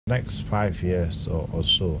next 5 years or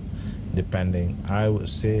so, depending, I would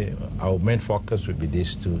say our main focus would be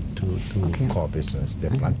these two core business: the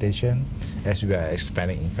plantation, as we are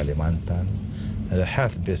expanding in Kalimantan, the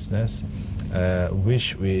health business,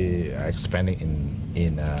 which we are expanding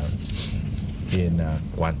in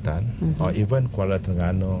Kuantan, or even Kuala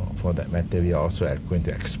Terengganu, for that matter. We are also going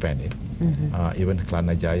to expand it. Even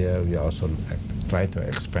Kelana Jaya, we are also try to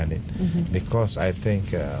expand it, because I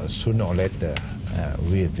think sooner or later,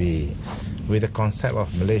 with the concept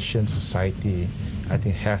of Malaysian society, I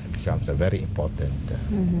think health becomes a very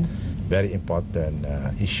important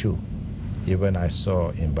issue. Even I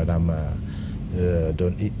saw in Banama,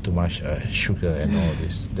 don't eat too much sugar and all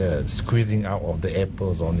this. The squeezing out of the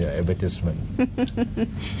apples on your advertisement.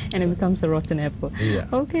 And it becomes a rotten apple. Yeah.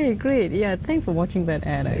 Okay, great. Yeah, thanks for watching that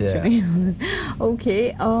ad, actually. Yeah.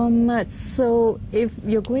 Okay, so if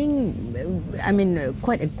you're going, I mean,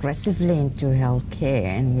 quite aggressively into healthcare,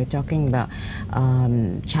 and we're talking about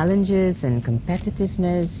challenges and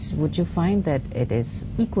competitiveness, would you find that it is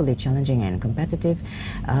equally challenging and competitive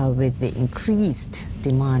with the increased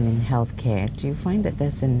demand in healthcare? Do you find that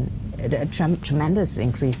there's a tremendous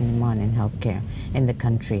increase in demand in healthcare in the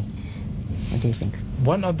country? What do you think?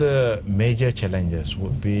 One of the major challenges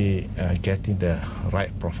would be getting the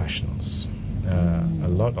right professionals. A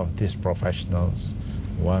lot of these professionals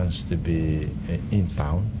wants to be in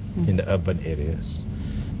town, in the urban areas,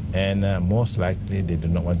 and most likely they do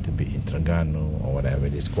not want to be in Terengganu or whatever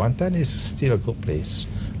it is. Kuantan is still a good place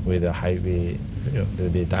with a highway, you know,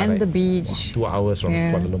 the direct, and the beach, 2 hours from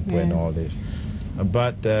Kuala Lumpur and all this.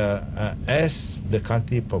 But as the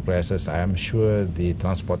country progresses, I am sure the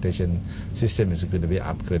transportation system is going to be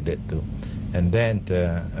upgraded too. And then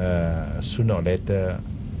sooner or later,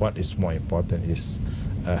 what is more important is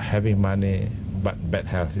having money but bad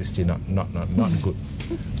health is still not good.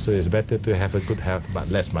 So it's better to have a good health but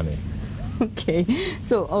less money. Okay,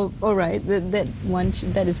 so all right,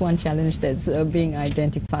 that is one challenge that's being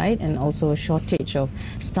identified, and also a shortage of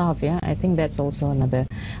staff. Yeah, I think that's also another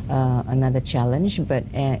challenge. But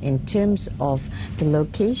in terms of the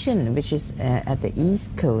location, which is at the East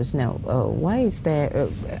Coast now, why is there?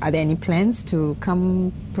 Are there any plans to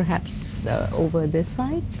come perhaps over this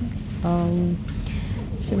side?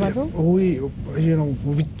 We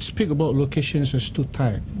speak about locations as two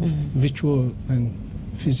types: virtual and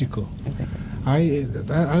physical. Exactly.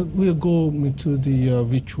 I will go into the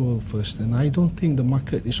virtual first, and I don't think the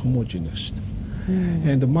market is homogeneous.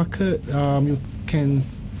 And the market, you can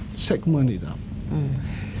segment it up.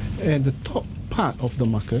 And the top part of the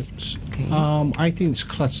market, I think it's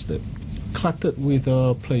cluttered with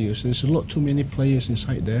players. There's a lot too many players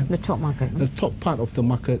inside there. The top market. The top part of the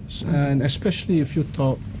market, and especially if you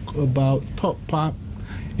talk about top part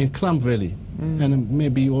in Klang Valley, and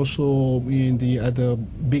maybe also in the other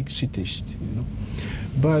big cities,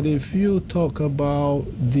 But if you talk about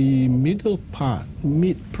the middle part,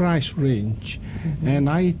 mid-price range, and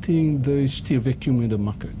I think there is still vacuum in the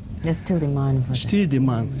market. There's still demand for Still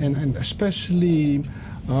demand, and especially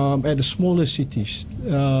at the smaller cities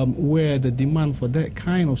where the demand for that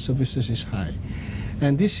kind of services is high.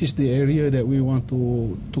 And this is the area that we want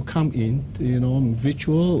to come in,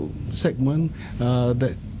 virtual segment,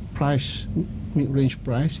 that price, mid-range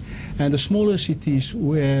price, and the smaller cities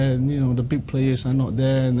where the big players are not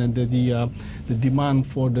there, and the demand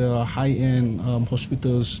for the high-end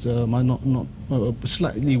hospitals are not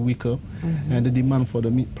slightly weaker, and the demand for the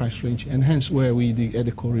mid-price range, and hence where we at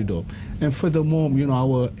the corridor. And furthermore,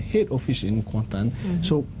 our head office in Kuantan,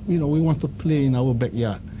 so we want to play in our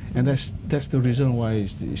backyard, and that's the reason why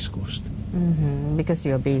it's the East Coast. Because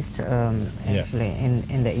you're based actually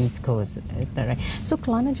in the East Coast, is that right? So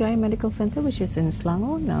Kelana Jaya Medical Center, which is in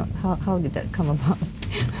Selangor, now how did that come about?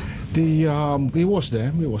 We was there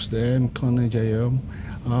in Kelana Jaya,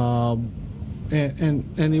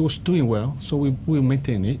 and it was doing well, so we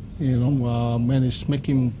maintain it, and it's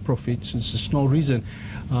making profits. There's no reason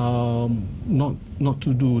not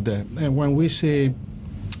to do that. And when we say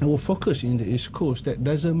our focus in the East Coast, that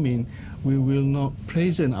doesn't mean we will not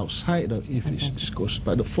present outside of East Coast,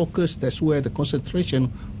 but the focus, that's where the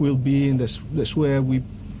concentration will be, and that's where we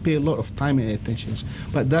pay a lot of time and attention.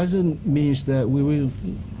 But doesn't mean that we will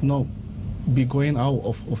not be going out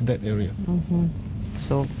of that area.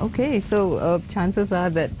 So, okay, so chances are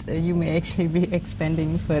that you may actually be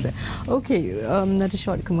expanding further. Okay, another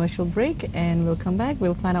short commercial break, and we'll come back.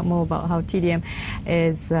 We'll find out more about how TDM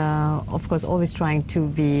is, of course, always trying to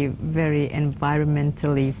be very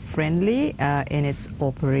environmentally friendly in its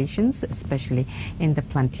operations, especially in the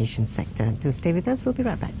plantation sector. Do stay with us. We'll be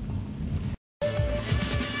right back.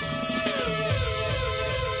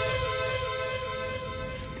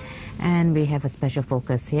 And we have a special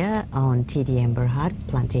focus here on TDM Berhad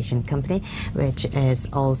Plantation Company, which is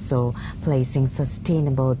also placing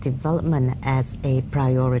sustainable development as a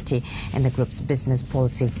priority in the group's business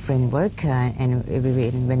policy framework. And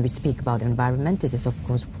when we speak about environment, it is of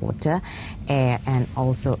course water, air, and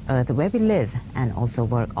also earth where we live and also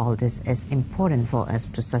work. All this is important for us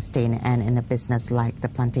to sustain, and in a business like the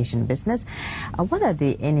plantation business, what are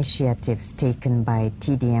the initiatives taken by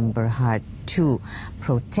TDM Berhad to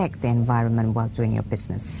protect the environment while doing your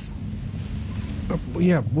business?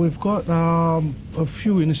 Yeah, we've got a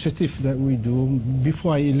few initiatives that we do.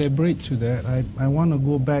 Before I elaborate to that, I want to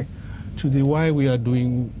go back to the why we are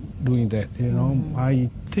doing that. You know, I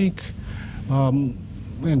think and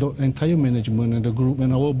the entire management and the group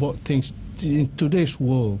and our board thinks in today's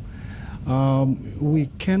world, we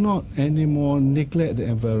cannot anymore neglect the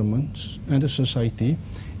environment and the society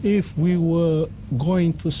if we were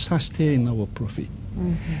going to sustain our profit.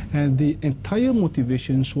 And the entire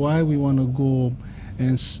motivations why we want to go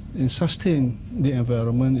and sustain the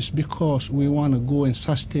environment is because we want to go and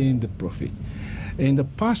sustain the profit. In the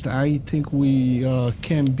past, I think we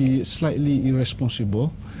can be slightly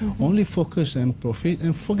irresponsible, only focus on profit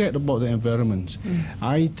and forget about the environment.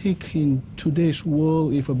 I think in today's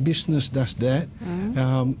world, if a business does that,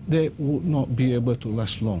 they would not be able to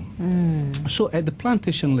last long. So at the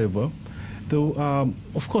plantation level,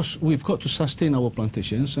 of course, we've got to sustain our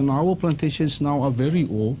plantations, and our plantations now are very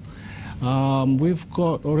old. We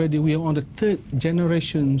are on the third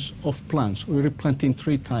generations of plants. We're replanting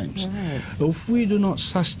 3 times. If we do not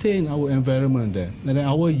sustain our environment then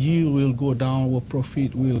our yield will go down, our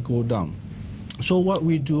profit will go down. So what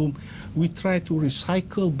we do, we try to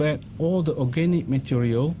recycle back all the organic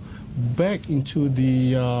material back into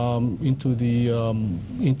the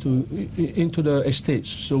estates,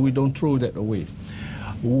 so we don't throw that away.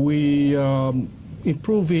 We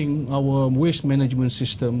improving our waste management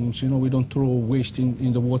systems. You know, we don't throw waste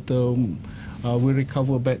in the water. We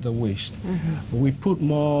recover back the waste. We put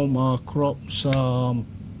more crops,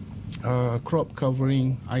 crop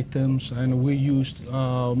covering items, and we use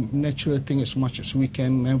natural things as much as we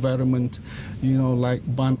can. Environment, you know, like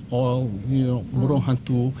burnt oil, you know, burung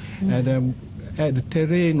hantu, and at the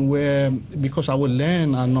terrain where, because our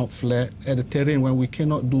land are not flat, at the terrain where we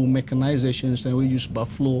cannot do mechanizations, then we use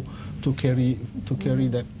buffalo to carry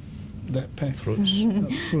that pack. Fruits.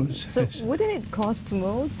 So wouldn't it cost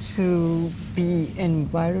more to be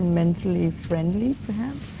environmentally friendly,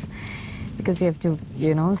 perhaps? Because you have to,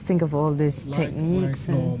 you know, think of all these techniques.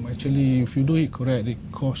 No, actually, if you do it correct, it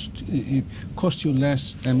costs you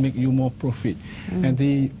less and make you more profit. And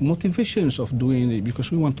the motivations of doing it, because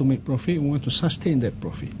we want to make profit, we want to sustain that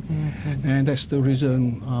profit. And that's the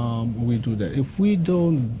reason we do that. If we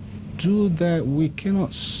don't do that, we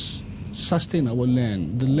cannot sustain our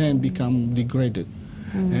land. The land becomes degraded.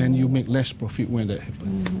 And you make less profit when that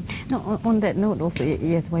happens. Now, on that note, also,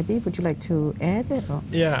 yes, YB, would you like to add it? Or?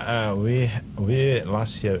 Yeah, we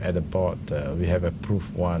last year at the board we have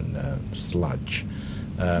approved one sludge,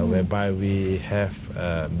 whereby we have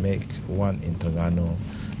make one in Terengganu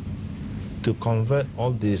to convert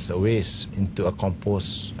all this waste into a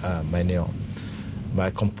compost manure.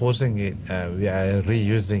 By composting it, we are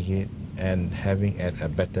reusing it and having a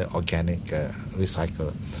better organic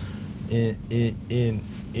recycle.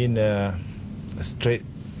 In a straight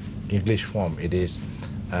English form, it is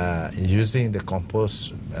using the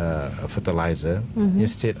compost fertilizer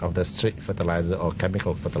instead of the straight fertilizer or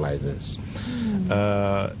chemical fertilizers.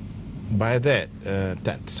 By that,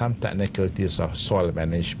 some technicalities of soil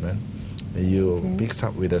management, you mix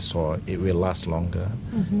up with the soil, it will last longer.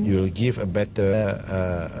 You will give a better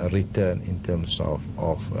return in terms of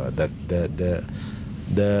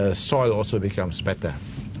the soil also becomes better.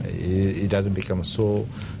 It doesn't become so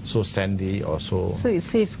sandy or so. So it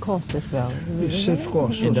saves cost as well. It saves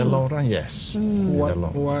cost in the long run, yes.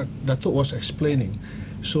 What Datuk was explaining.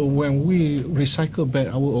 So when we recycle back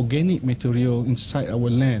our organic material inside our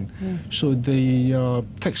land, so the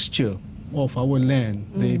texture of our land,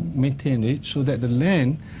 they maintain it so that the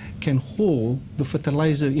land can hold the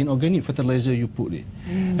fertilizer, in organic fertilizer you put it.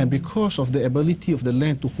 And because of the ability of the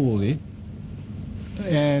land to hold it,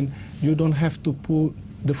 and you don't have to put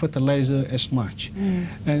the fertilizer as much.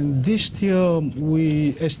 And this year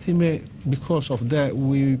we estimate, because of that,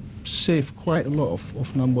 we save quite a lot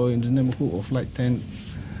of number in the neighborhood of like 10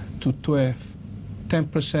 to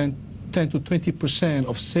 20%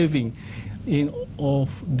 of saving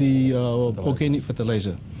of the organic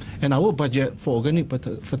fertilizer. And our budget for organic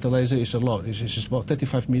fertilizer is a lot. It's about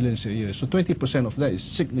 35 million a year. So 20% of that is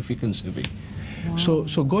significant saving. Wow.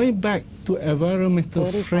 So going back to environmental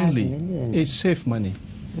friendly, it saves money.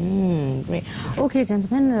 Great. Okay,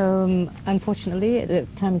 gentlemen, unfortunately, the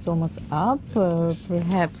time is almost up.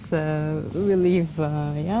 Perhaps we'll leave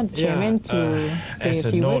Chairman to say as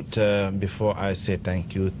a few words. Before I say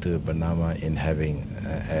thank you to Bernama in having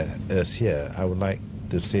us here, I would like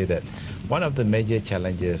to say that one of the major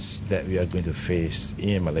challenges that we are going to face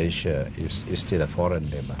in Malaysia is still a foreign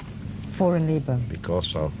labor. Foreign labor.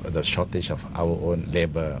 Because of the shortage of our own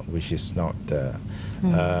labor, which is not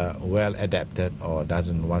well adapted or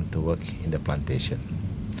doesn't want to work in the plantation.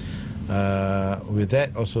 With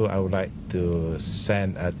that, also, I would like to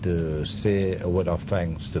say a word of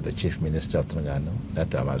thanks to the Chief Minister of Terengganu,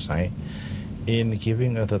 Datuk Mahari, in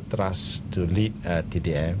giving us the trust to lead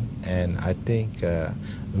TDM, and I think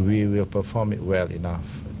we will perform it well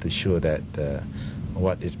enough to show that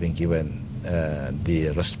what is being given the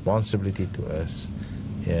responsibility to us,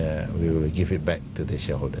 we will give it back to the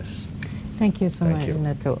shareholders. Thank you so much,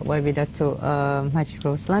 Datuk Haji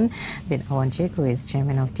Roslan bin Awang, who is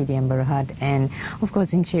Chairman of TDM Berhad, and of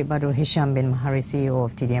course Encik Badrul Hisham bin Mahari, CEO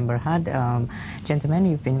of TDM Berhad. Gentlemen,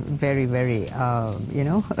 you've been very, very,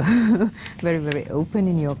 very, very open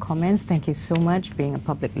in your comments. Thank you so much. Being a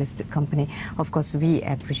public listed company, of course, we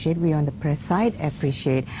on the press side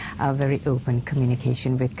appreciate very open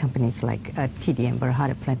communication with companies like TDM Berhad,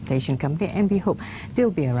 a plantation company, and we hope they'll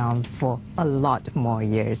be around for a lot more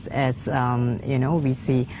years as we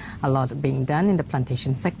see a lot being done in the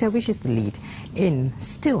plantation sector, which is the lead in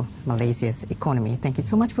still Malaysia's economy. Thank you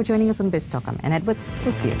so much for joining us on BizTalk. I'm Ann Edwards.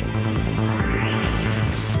 We'll see you again.